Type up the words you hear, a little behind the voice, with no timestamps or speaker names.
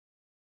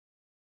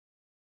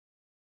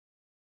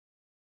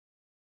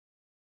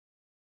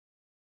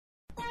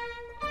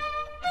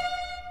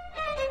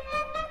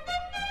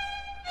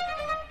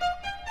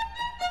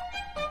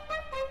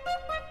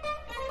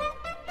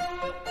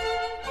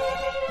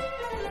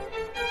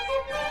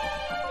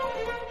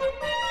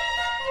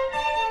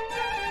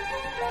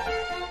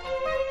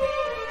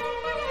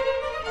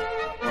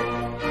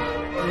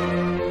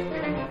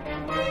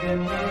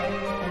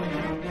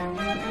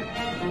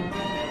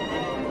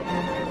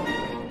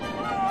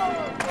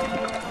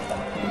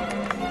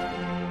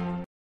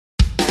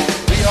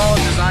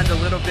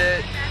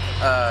bit.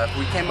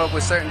 We came up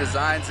with certain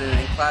designs, and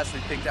in class we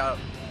picked out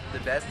the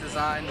best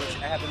design, which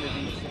happened to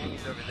be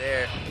Sammy's over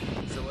there.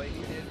 So what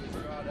he did was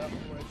draw it up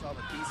for us, all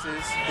the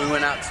pieces. We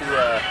went out to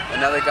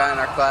another guy in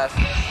our class,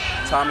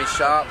 Tommy's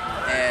shop,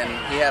 and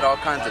he had all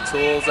kinds of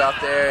tools out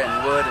there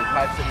and wood and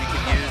pipes that we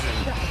could use,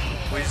 and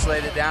we just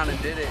laid it down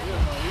and did it.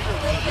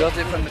 Built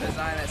it from the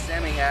design that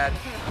Sammy had.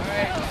 All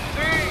right,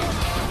 3,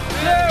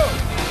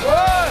 2,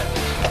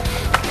 1.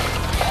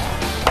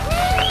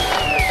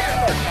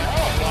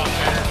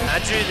 I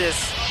drew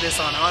this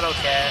on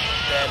AutoCAD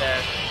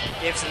that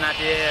gives an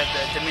idea of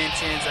the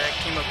dimensions. I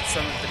came up with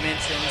some of the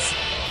dimensions.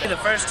 The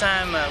first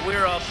time we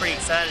were all pretty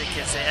excited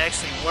because it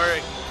actually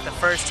worked the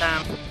first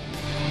time.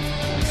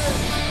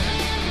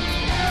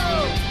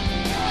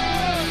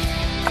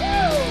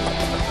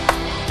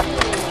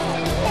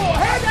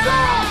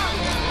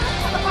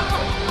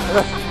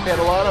 We had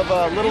a lot of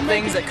little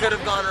things that could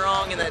have gone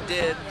wrong and that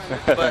did,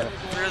 but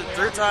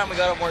through time we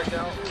got them worked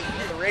out.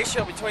 The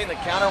ratio between the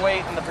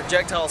counterweight and the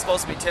projectile is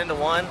supposed to be 10 to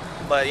 1,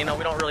 but you know,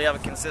 we don't really have a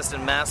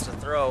consistent mass to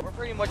throw. We're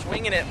pretty much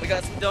winging it. We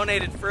got some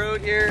donated fruit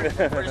here.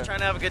 We're just trying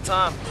to have a good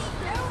time.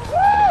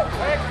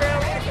 Next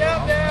round, we need a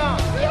countdown.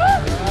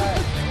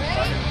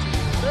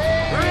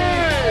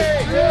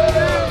 3, 2,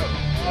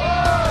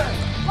 1.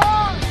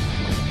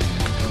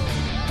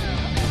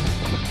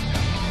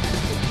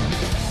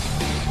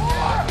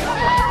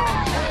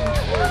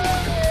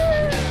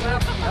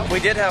 We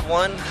did have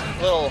one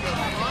little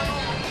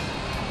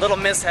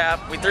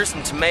mishap. We threw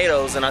some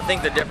tomatoes, and I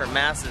think the different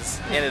masses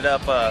ended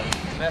up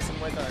messing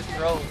with our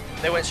throw.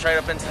 They went straight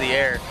up into the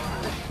air.